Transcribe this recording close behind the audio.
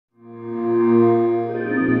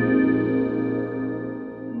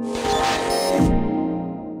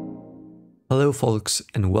Hello folks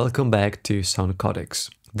and welcome back to Sound Codecs.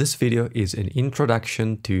 This video is an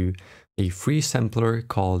introduction to a free sampler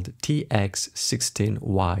called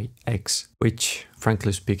TX16Wx, which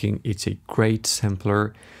frankly speaking, it's a great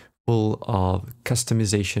sampler full of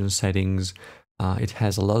customization settings. It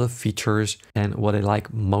has a lot of features, and what I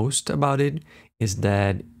like most about it is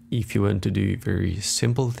that if you want to do very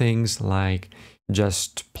simple things like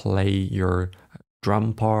just play your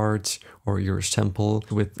drum parts or your sample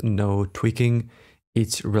with no tweaking,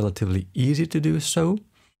 it's relatively easy to do so.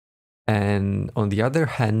 And on the other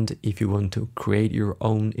hand, if you want to create your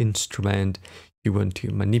own instrument, you want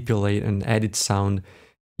to manipulate and edit sound,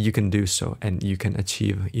 you can do so and you can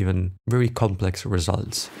achieve even very complex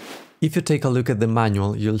results. If you take a look at the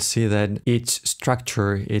manual, you'll see that its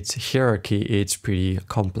structure, its hierarchy, it's pretty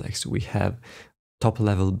complex. We have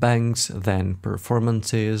top-level banks, then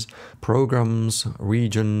performances, programs,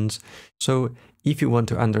 regions. So if you want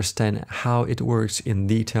to understand how it works in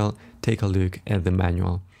detail, take a look at the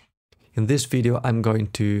manual. In this video, I'm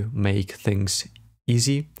going to make things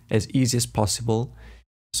easy as possible.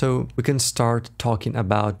 So we can start talking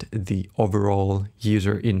about the overall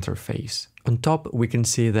user interface. On top, we can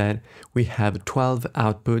see that we have 12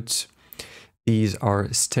 outputs. These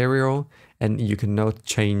are stereo, and you cannot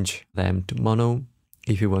change them to mono.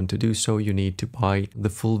 If you want to do so, you need to buy the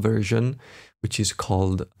full version, which is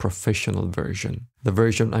called professional version. The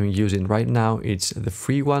version I'm using right now, it's the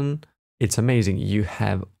free one. It's amazing. You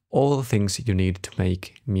have all the things you need to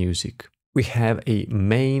make music. We have a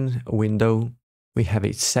main window, we have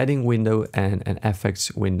a setting window and an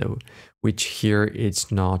effects window, which here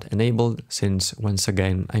it's not enabled since once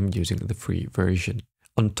again I'm using the free version.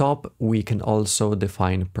 On top, we can also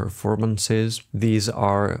define performances. These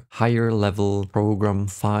are higher level program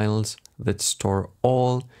files that store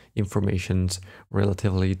all informations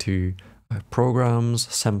relatively to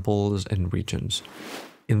programs, samples, and regions.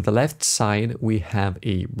 In the left side, we have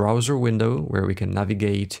a browser window where we can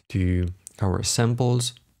navigate to our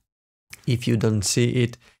samples. If you don't see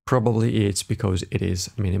it, probably it's because it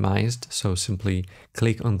is minimized, so simply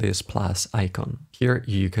click on this plus icon. Here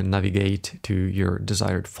you can navigate to your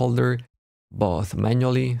desired folder, both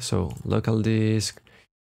manually, so local disk,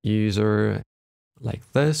 user, like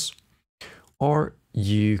this, or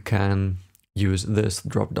you can use this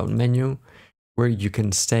drop-down menu where you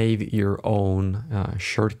can save your own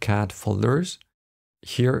shortcut folders.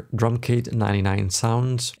 Here, drum kit 99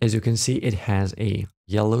 sounds. As you can see, it has a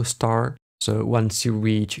yellow star. So once you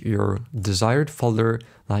reach your desired folder,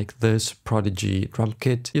 like this Prodigy drum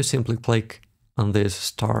kit, you simply click on this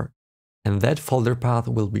star, and that folder path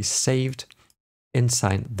will be saved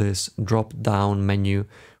inside this drop-down menu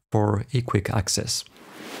for a quick access.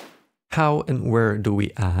 How and where do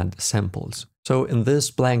we add samples? So in this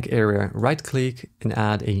blank area, right-click and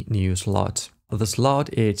add a new slot. The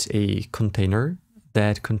slot is a container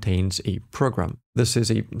that contains a program. This is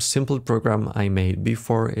a simple program I made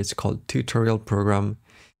before. It's called tutorial program.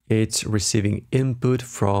 It's receiving input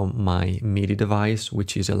from my MIDI device,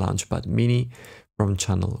 which is a Launchpad Mini from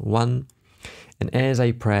channel 1. And as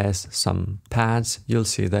I press some pads, you'll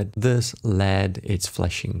see that this LED is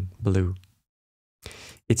flashing blue.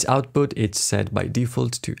 Its output is set by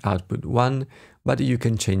default to output 1, but you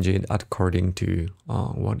can change it according to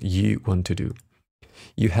what you want to do.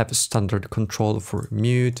 You have standard control for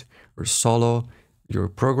mute or solo, your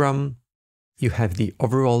program. You have the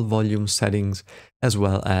overall volume settings as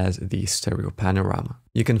well as the stereo panorama.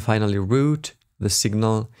 You can finally route the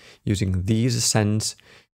signal using these sends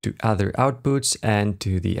to other outputs and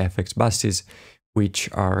to the FX buses, which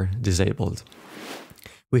are disabled.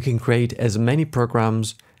 We can create as many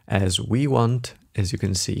programs as we want, as you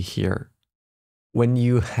can see here. When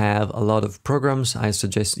you have a lot of programs, I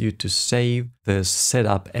suggest you to save this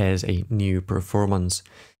setup as a new performance.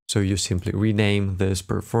 So you simply rename this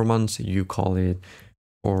performance, you call it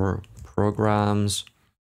for programs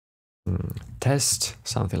test,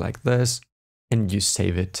 something like this, and you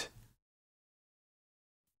save it.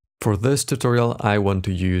 For this tutorial, I want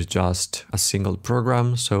to use just a single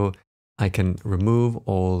program, so I can remove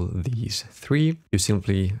all these three. You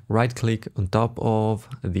simply right-click on top of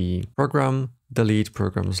the program, delete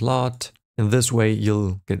program slot, and this way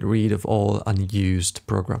you'll get rid of all unused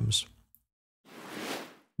programs.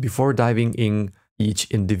 Before diving in each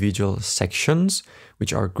individual sections,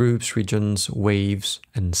 which are groups, regions, waves,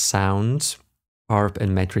 and sounds, ARP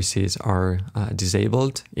and matrices are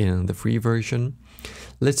disabled in the free version.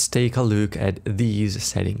 Let's take a look at these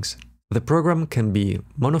settings. The program can be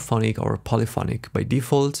monophonic or polyphonic. By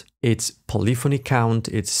default, its polyphony count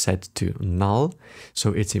is set to null,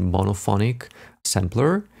 so it's a monophonic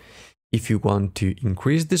sampler. If you want to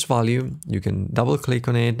increase this value, you can double click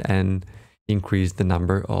on it and increase the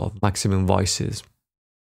number of maximum voices.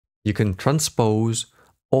 You can transpose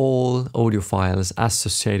all audio files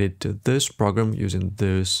associated to this program using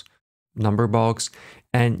this number box,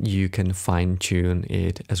 and you can fine-tune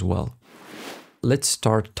it as well. Let's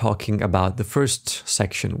start talking about the first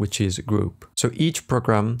section, which is group. So each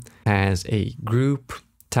program has a group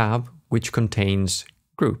tab which contains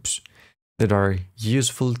groups that are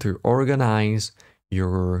useful to organize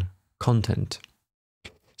your content.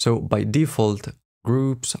 So by default,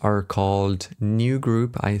 groups are called new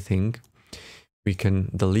group, I think. We can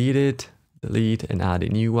delete and add a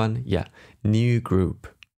new one. Yeah, new group.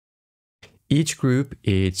 Each group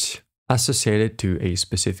is associated to a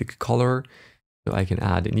specific color. So I can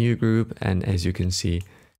add a new group, and as you can see,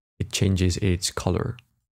 it changes its color.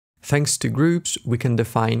 Thanks to groups, we can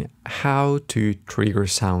define how to trigger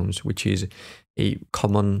sounds, which is a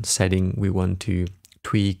common setting we want to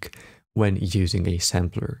tweak when using a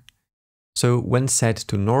sampler. So when set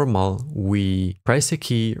to normal, we press a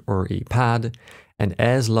key or a pad, and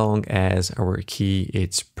as long as our key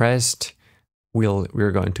is pressed,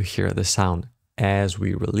 we're going to hear the sound. As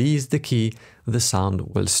we release the key, the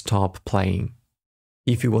sound will stop playing.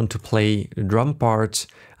 If you want to play drum parts,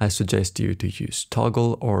 I suggest you to use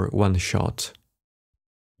toggle or one shot.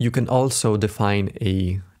 You can also define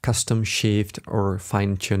a custom shift or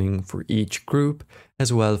fine-tuning for each group,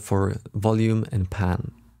 as well for volume and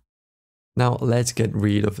pan. Now let's get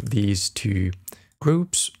rid of these two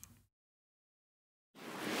groups.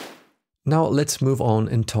 Now let's move on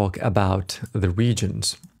and talk about the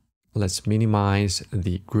regions. Let's minimize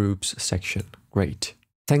the groups section. Great.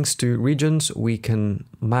 Thanks to regions, we can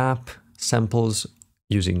map samples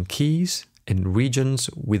using keys and regions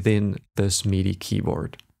within this MIDI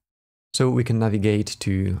keyboard. So we can navigate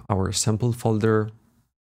to our sample folder,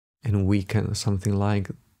 and we can something like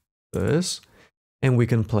this, and we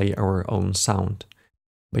can play our own sound.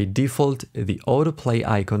 By default, the autoplay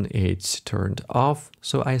icon is turned off,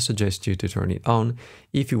 so I suggest you to turn it on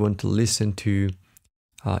if you want to listen to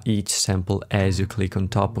each sample as you click on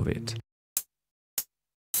top of it.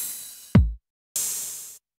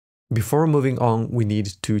 Before moving on, we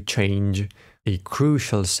need to change a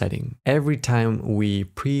crucial setting. Every time we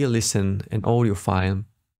pre-listen an audio file,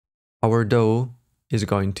 our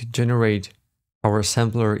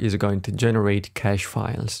sampler is going to generate cache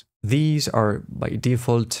files. These are by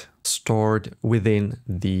default stored within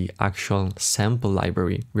the actual sample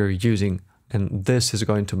library we're using, and this is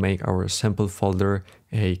going to make our sample folder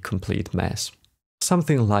a complete mess.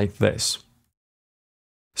 Something like this.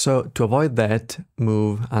 So to avoid that,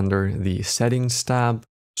 move under the Settings tab,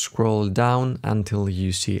 scroll down until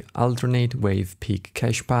you see Alternate Wave Peak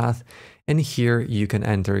Cache Path, and here you can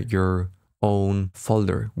enter your own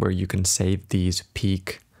folder where you can save these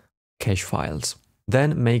peak cache files.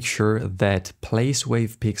 Then make sure that Place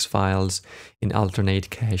Wave Peaks files in Alternate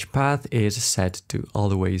Cache Path is set to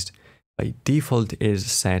Always. By default is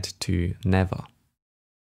set to Never.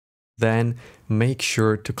 Then make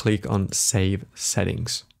sure to click on Save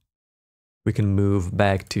Settings. We can move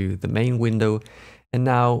back to the main window, and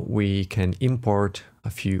now we can import a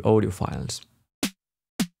few audio files.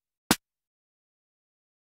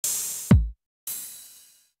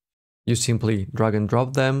 You simply drag and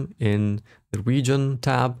drop them in the Region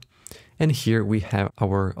tab, and here we have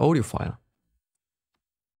our audio file.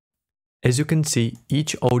 As you can see,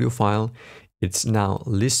 each audio file is now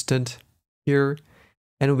listed here,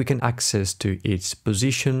 and we can access to its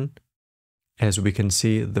position. As we can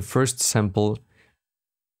see, the first sample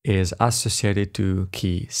is associated to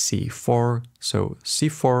key C4, so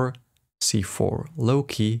C4, C4, low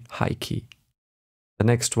key, high key. The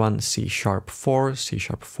next one, C#4,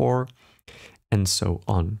 C#4, and so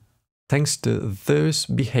on. Thanks to this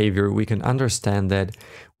behavior, we can understand that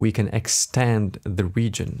we can extend the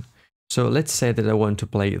region. So let's say that I want to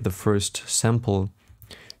play the first sample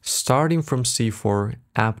starting from C4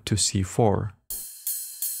 up to C4.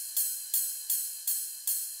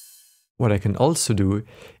 What I can also do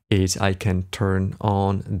is I can turn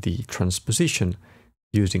on the transposition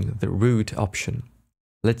using the root option.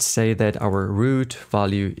 Let's say that our root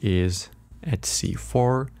value is at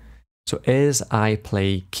C4. So as I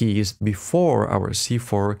play keys before our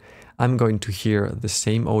C4, I'm going to hear the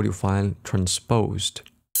same audio file transposed.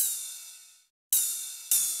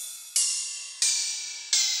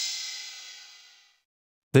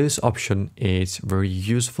 This option is very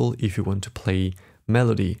useful if you want to play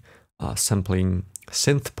melody, sampling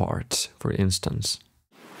synth parts, for instance.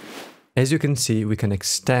 As you can see, we can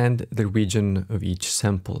extend the region of each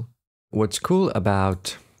sample. What's cool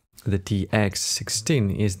about the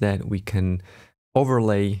TX16 is that we can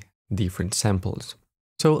overlay different samples.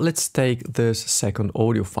 So let's take this second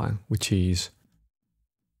audio file, which is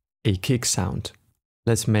a kick sound.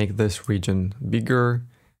 Let's make this region bigger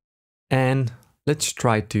and let's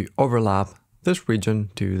try to overlap this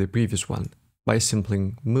region to the previous one by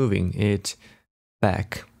simply moving it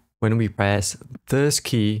back. When we press this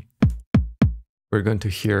key, we're going to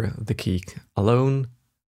hear the kick alone,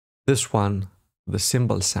 this one, the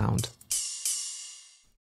cymbal sound.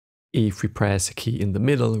 If we press a key in the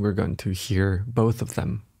middle, we're going to hear both of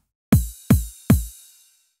them.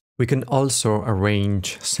 We can also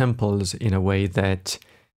arrange samples in a way that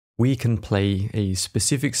we can play a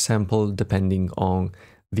specific sample depending on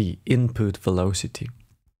the input velocity.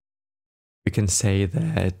 We can say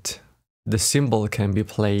that the cymbal can be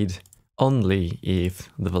played only if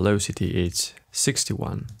the velocity is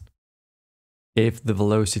 61. If the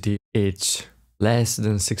velocity is less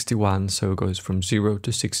than 61, so it goes from 0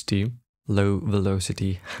 to 60, low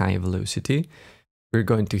velocity, high velocity, we're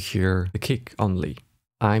going to hear the kick only.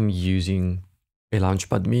 I'm using a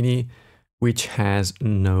Launchpad Mini, which has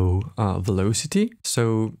no velocity,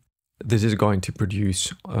 so this is going to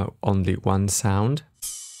produce only one sound.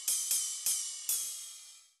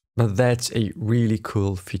 But that's a really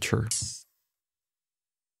cool feature.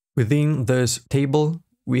 Within this table,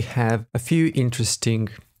 we have a few interesting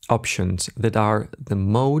options that are the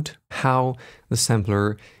mode, how the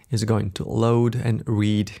sampler is going to load and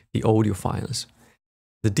read the audio files.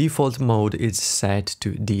 The default mode is set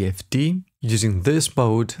to DFD. Using this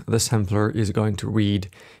mode, the sampler is going to read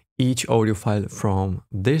each audio file from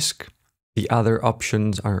disk. The other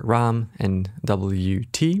options are RAM and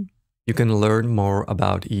WT. You can learn more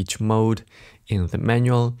about each mode in the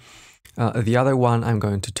manual. The other one I'm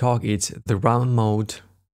going to talk is the RAM mode.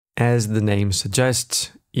 As the name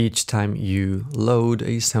suggests, each time you load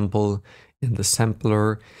a sample in the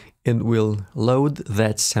sampler, it will load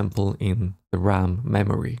that sample in the RAM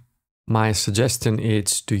memory. My suggestion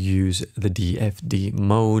is to use the DFD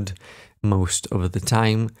mode most of the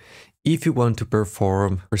time. If you want to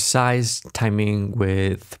perform precise timing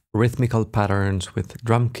with rhythmical patterns with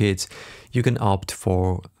drum kits, you can opt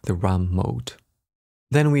for the RAM mode.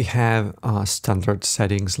 Then we have standard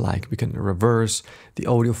settings like we can reverse the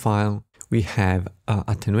audio file. We have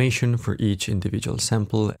attenuation for each individual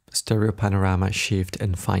sample, stereo panorama, shift,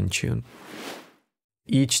 and fine tune.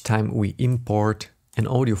 Each time we import an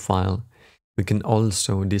audio file, we can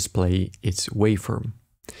also display its waveform.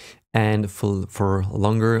 And for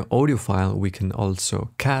longer audio file, we can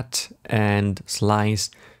also cut and slice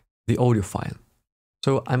the audio file.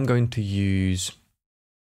 So I'm going to use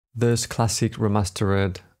this classic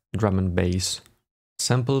remastered drum and bass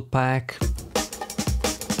sample pack.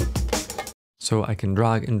 So I can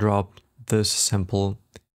drag and drop this sample.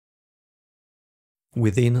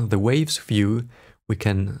 Within the waves view, we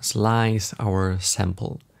can slice our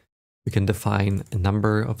sample. We can define a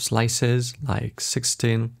number of slices, like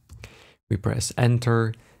 16. We press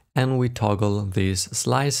enter and we toggle this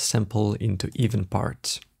slice sample into even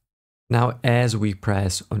parts. Now, as we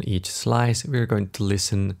press on each slice, we're going to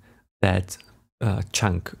listen that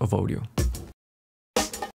chunk of audio.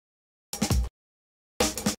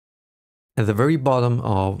 At the very bottom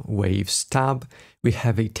of Waves tab, we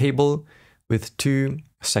have a table with two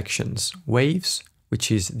sections. Waves, which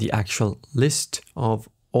is the actual list of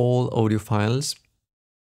all audio files,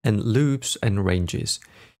 and loops and ranges.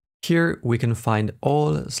 Here we can find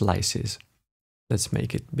all slices. Let's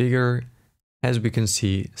make it bigger. As we can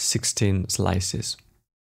see, 16 slices.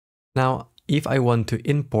 Now, if I want to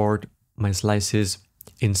import my slices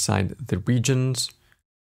inside the regions,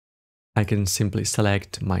 I can simply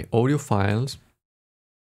select my audio files.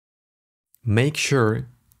 Make sure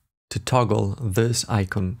to toggle this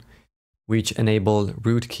icon, which enable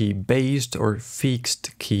root key based or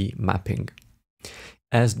fixed key mapping.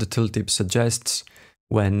 As the tooltip suggests,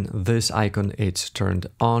 when this icon is turned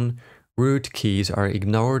on, root keys are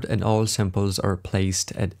ignored and all samples are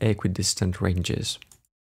placed at equidistant ranges.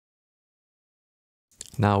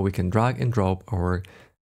 Now we can drag and drop our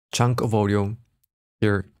chunk of audio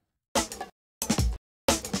here.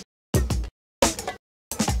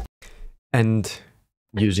 And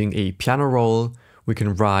using a piano roll, we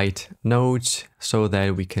can write notes so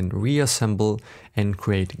that we can reassemble and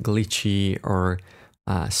create glitchy or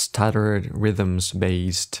stuttered rhythms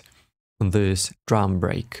based on this drum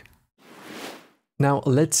break. Now,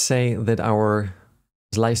 let's say that our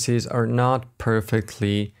slices are not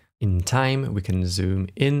perfectly in time. We can zoom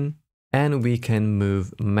in and we can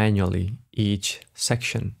move manually each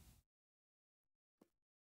section.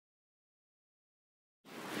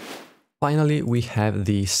 Finally, we have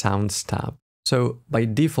the Sounds tab. So by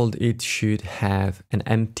default, it should have an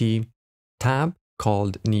empty tab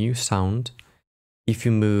called New Sound. If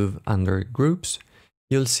you move under Groups,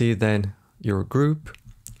 you'll see that your group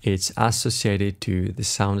is associated to the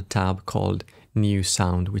Sound tab called New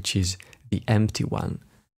Sound, which is the empty one.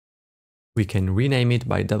 We can rename it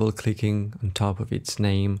by double-clicking on top of its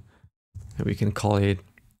name, and we can call it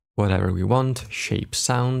whatever we want, Shape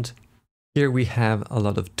Sound. Here we have a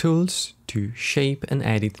lot of tools to shape and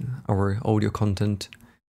edit our audio content.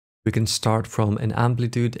 We can start from an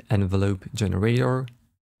amplitude envelope generator,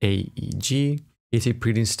 AEG. It's a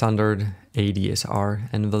pretty standard ADSR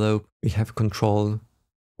envelope. We have control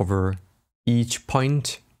over each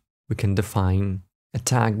point. We can define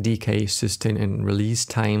attack, decay, sustain, and release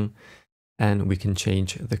time, and we can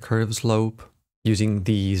change the curve slope using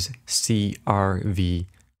these CRV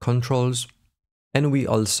controls. And we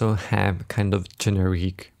also have kind of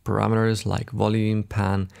generic parameters like volume,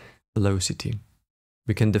 pan, velocity.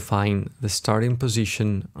 We can define the starting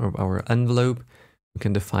position of our envelope. We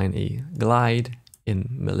can define a glide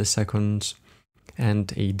in milliseconds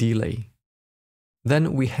and a delay.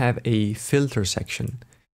 Then we have a filter section.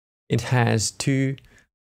 It has two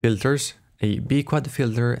filters, a B-quad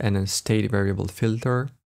filter and a state variable filter.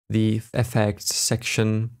 The effects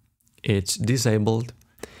section, it's disabled.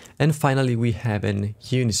 And finally, we have an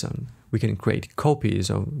unison. We can create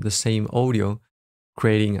copies of the same audio,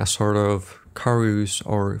 creating a sort of chorus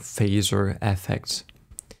or phaser effects.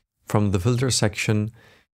 From the filter section,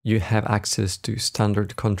 you have access to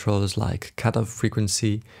standard controls like cutoff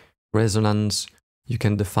frequency, resonance. You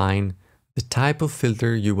can define the type of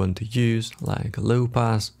filter you want to use, like low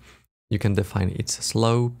pass. You can define its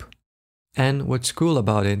slope. And what's cool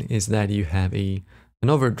about it is that you have an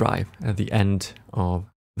overdrive at the end of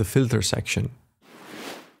the filter section.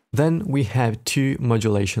 Then we have two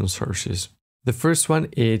modulation sources. The first one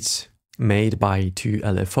is made by two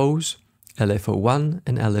LFOs, LFO1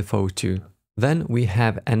 and LFO2. Then we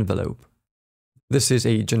have envelope. This is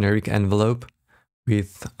a generic envelope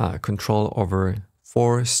with control over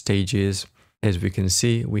 4 stages. As we can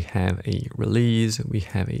see, we have a release, we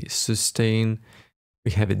have a sustain,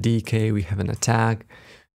 we have a decay, we have an attack.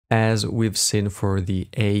 As we've seen for the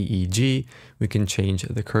AEG, we can change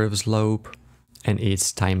the curve slope and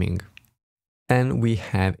its timing. And we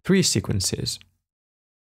have 3 sequences.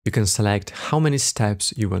 You can select how many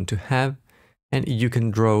steps you want to have, and you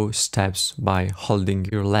can draw steps by holding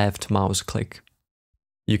your left mouse click.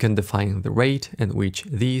 You can define the rate at which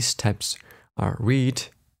these steps are read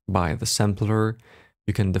by the sampler.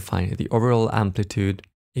 You can define the overall amplitude,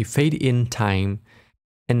 a fade-in time,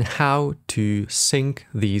 and how to sync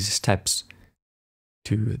these steps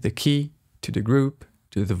to the key, to the group,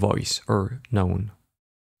 to the voice or noun.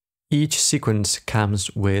 Each sequence comes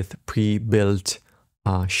with pre-built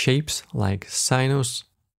shapes like sinus,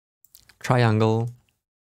 triangle,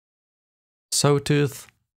 sawtooth,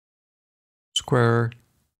 square,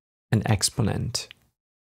 and exponent.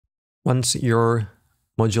 Once your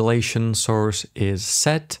modulation source is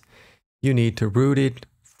set, you need to route it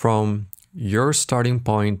from your starting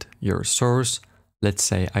point, your source. Let's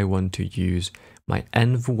say I want to use my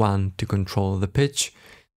env1 to control the pitch.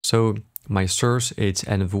 So my source is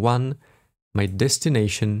env1, my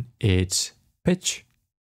destination is pitch.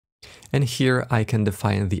 And here I can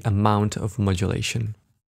define the amount of modulation.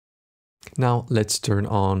 Now let's turn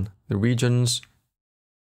on the regions.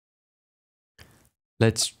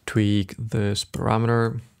 Let's tweak this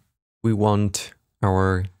parameter. We want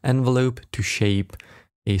our envelope to shape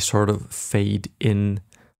a sort of fade-in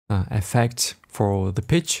effect for the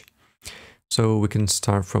pitch. So we can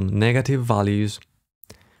start from negative values.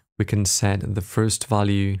 We can set the first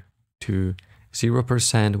value to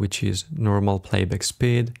 0%, which is normal playback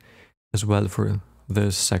speed, as well for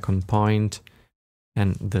the second point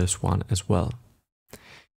and this one as well.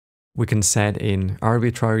 We can set an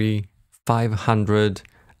arbitrary 500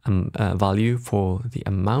 value for the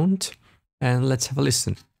amount, and let's have a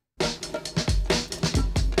listen.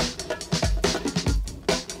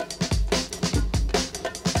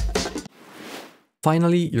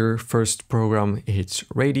 Finally, your first program is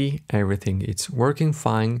ready, everything is working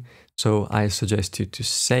fine, so I suggest you to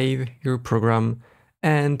save your program,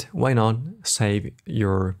 and why not save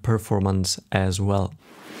your performance as well.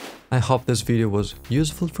 I hope this video was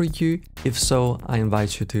useful for you. If so, I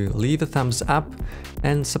invite you to leave a thumbs up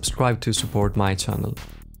and subscribe to support my channel.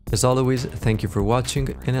 As always, thank you for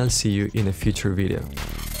watching, and I'll see you in a future video.